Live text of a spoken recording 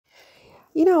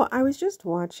I was just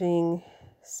watching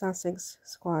Sussex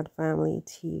Squad Family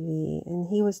TV, and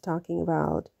he was talking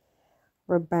about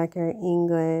Rebecca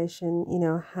English and,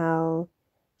 how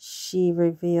she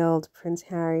revealed Prince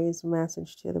Harry's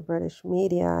message to the British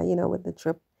media, with the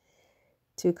trip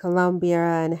to Colombia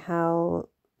and how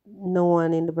no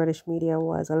one in the British media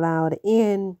was allowed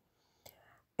in.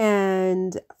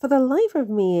 And for the life of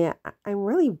me, I'm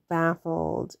really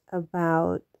baffled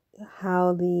about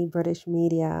how the British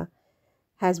media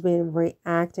has been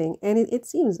reacting. And it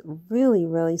seems really,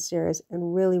 really serious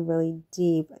and really, really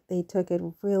deep. They took it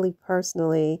really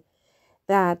personally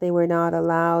that they were not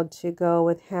allowed to go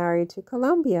with Harry to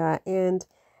Colombia. And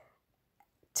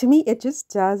to me, it just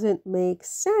doesn't make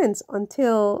sense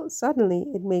until suddenly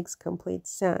it makes complete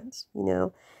sense.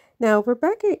 Now,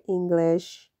 Rebecca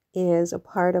English is a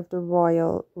part of the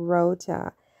Royal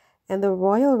Rota. And the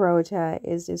Royal Rota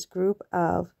is this group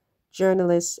of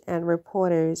journalists and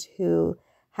reporters who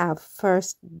have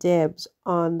first dibs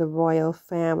on the royal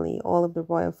family, all of the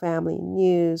royal family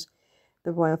news,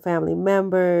 the royal family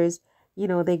members.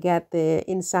 They get the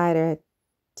insider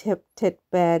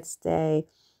tidbits, they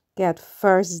get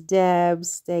first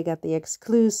dibs, they get the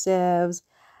exclusives.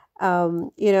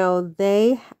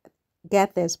 They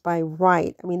get this by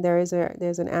right. I mean, there's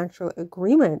an actual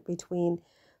agreement between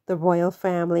the royal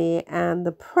family and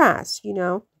the press.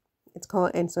 It's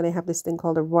called, and so they have this thing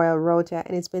called a royal rota,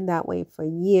 and it's been that way for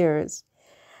years.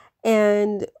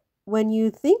 And when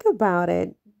you think about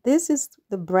it, this is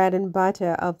the bread and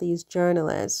butter of these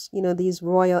journalists, these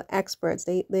royal experts.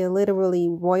 They're literally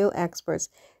royal experts.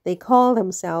 They call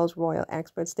themselves royal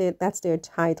experts. That's their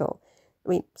title. I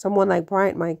mean, someone like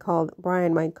Brian might call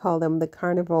them the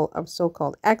carnival of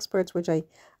so-called experts, which I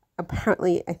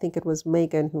think it was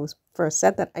Megan who first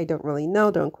said that. I don't really know.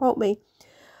 Don't quote me.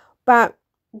 But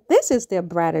this is their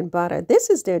bread and butter. This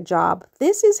is their job.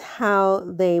 This is how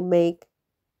they make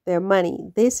their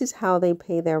money. This is how they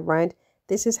pay their rent.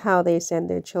 This is how they send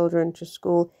their children to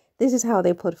school. This is how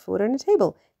they put food on the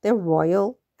table. They're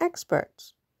royal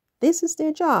experts. This is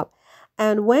their job.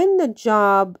 And when the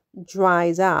job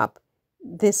dries up,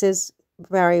 this is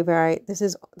very, very,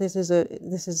 it's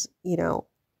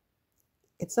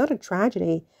not a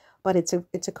tragedy, but it's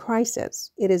a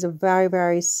crisis. It is a very,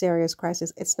 very serious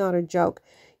crisis. It's not a joke.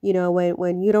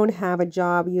 When you don't have a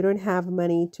job, you don't have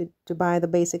money to buy the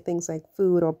basic things like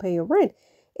food or pay your rent,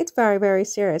 it's very, very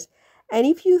serious. And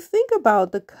if you think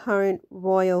about the current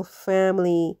royal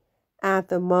family at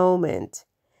the moment,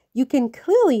 you can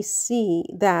clearly see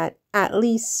that at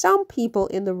least some people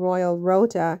in the royal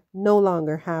rota no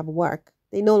longer have work.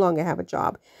 They no longer have a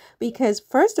job. Because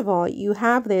first of all, you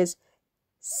have this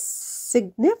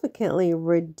significantly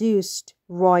reduced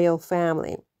royal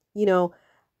family. 2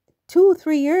 or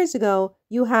 3 years ago,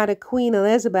 you had a Queen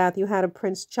Elizabeth, you had a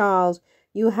Prince Charles,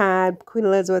 you had Queen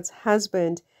Elizabeth's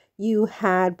husband, you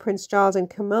had Prince Charles and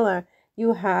Camilla,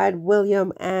 you had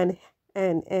William and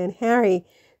Harry,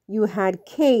 you had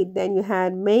Kate, then you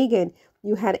had Meghan,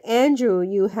 you had Andrew,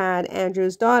 you had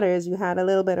Andrew's daughters, you had a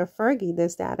little bit of Fergie,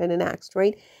 this, that, and the next,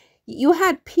 right? You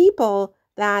had people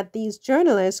that these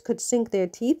journalists could sink their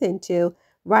teeth into,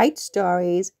 write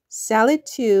stories, sell it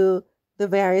to the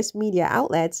various media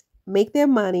outlets, make their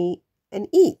money, and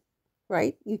eat,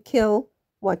 right? You kill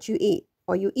what you eat,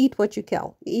 or you eat what you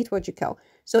kill. You eat what you kill.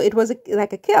 So it was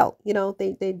like a kill.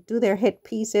 They do their hit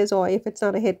pieces, or if it's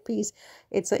not a hit piece,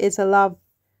 it's a love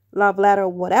letter,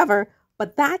 whatever.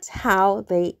 But that's how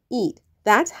they eat.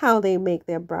 That's how they make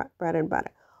their bread and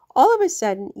butter. All of a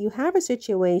sudden, you have a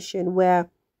situation where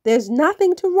there's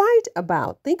nothing to write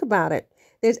about. Think about it.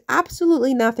 There's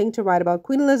absolutely nothing to write about.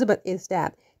 Queen Elizabeth is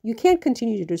dead. You can't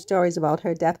continue to do stories about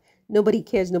her death. Nobody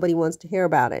cares. Nobody wants to hear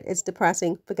about it. It's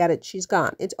depressing. Forget it. She's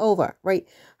gone. It's over, right?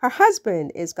 Her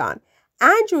husband is gone.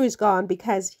 Andrew is gone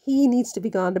because he needs to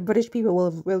be gone. The British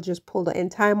people will just pull the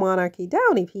entire monarchy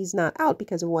down if he's not out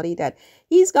because of what he did.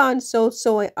 He's gone, so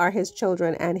are his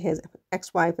children, and his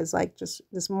ex-wife is like just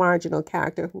this marginal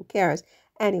character. Who cares?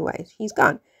 Anyway, he's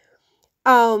gone.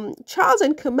 Charles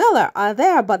and Camilla are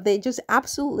there, but they just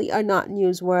absolutely are not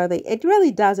newsworthy. It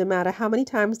really doesn't matter how many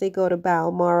times they go to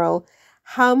Balmoral,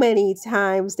 how many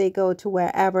times they go to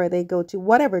wherever they go to,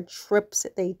 whatever trips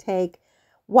they take,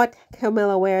 what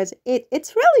Camilla wears.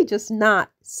 It's really just not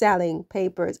selling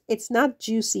papers. It's not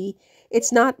juicy.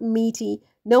 It's not meaty.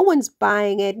 No one's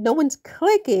buying it. No one's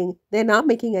clicking. They're not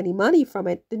making any money from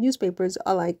it. The newspapers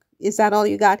are like, is that all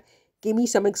you got? Give me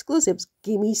some exclusives.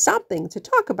 Give me something to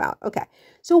talk about. Okay.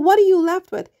 So what are you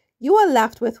left with? You are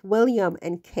left with William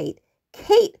and Kate.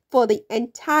 Kate, for the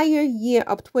entire year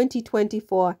of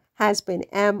 2024, has been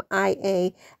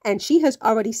MIA, and she has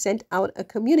already sent out a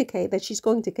communique that she's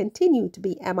going to continue to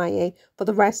be MIA for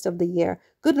the rest of the year.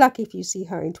 Good luck if you see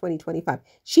her in 2025.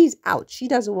 She's out. She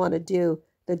doesn't want to do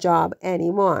the job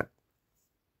anymore.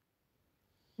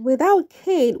 Without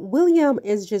Kate, William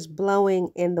is just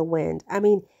blowing in the wind. I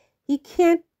mean, he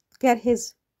can't get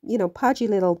his, pudgy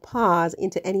little paws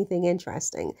into anything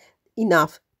interesting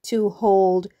enough to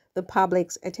hold the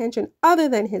public's attention other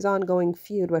than his ongoing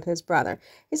feud with his brother.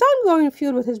 His ongoing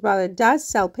feud with his brother does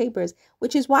sell papers,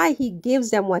 which is why he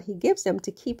gives them what he gives them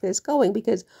to keep this going,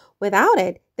 because without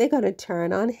it, they're going to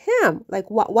turn on him. Like,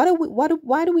 why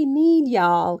do we need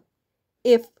y'all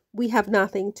if we have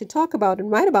nothing to talk about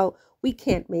and write about? We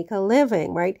can't make a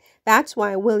living, right? That's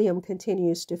why William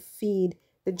continues to feed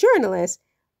the journalists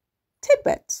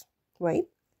tidbits, right?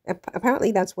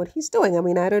 Apparently that's what he's doing. I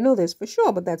mean, I don't know this for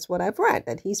sure, but that's what I've read,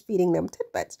 that he's feeding them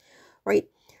tidbits, right?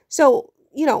 So,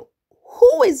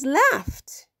 who is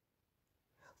left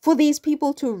for these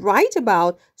people to write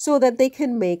about so that they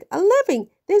can make a living?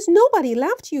 There's nobody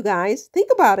left, you guys. Think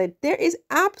about it. There is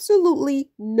absolutely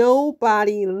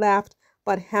nobody left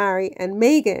but Harry and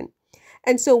Meghan.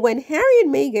 And so when Harry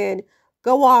and Meghan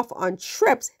go off on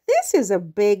trips, this is a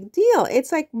big deal.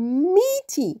 It's like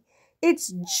meaty.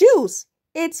 It's juice.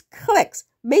 It's clicks.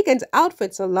 Meghan's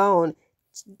outfits alone,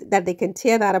 that they can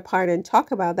tear that apart and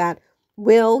talk about that,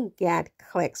 will get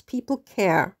clicks. People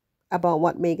care about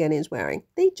what Meghan is wearing.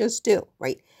 They just do,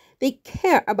 right? They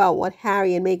care about what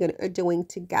Harry and Meghan are doing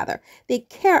together. They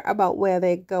care about where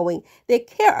they're going. They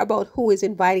care about who is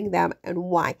inviting them and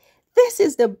why. This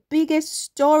is the biggest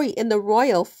story in the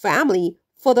royal family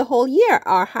for the whole year,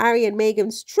 are Harry and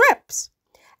Meghan's trips.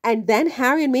 And then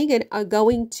Harry and Meghan are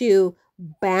going to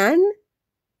ban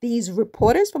these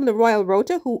reporters from the Royal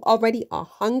Rota who already are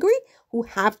hungry, who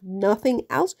have nothing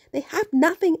else. They have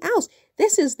nothing else.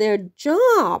 This is their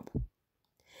job.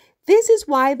 This is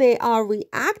why they are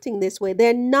reacting this way.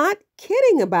 They're not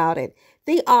kidding about it.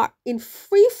 They are in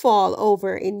free fall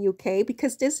over in UK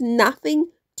because there's nothing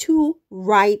to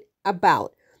write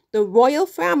about. The royal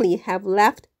family have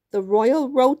left the Royal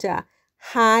Rota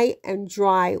high and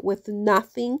dry with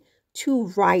nothing to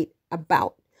write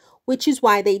about, which is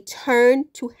why they turn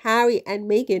to Harry and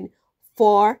Meghan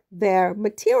for their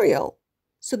material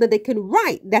so that they can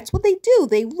write. That's what they do.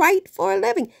 They write for a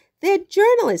living. They're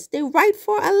journalists. They write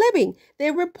for a living.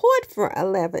 They report for a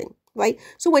living, right?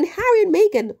 So when Harry and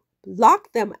Meghan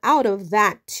lock them out of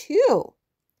that too,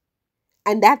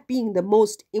 and that being the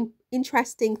most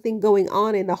interesting thing going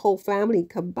on in the whole family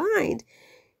combined,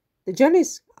 the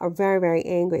journalists are very, very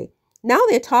angry. Now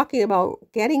they're talking about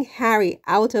getting Harry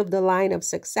out of the line of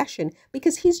succession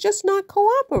because he's just not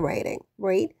cooperating,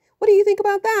 right? What do you think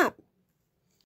about that?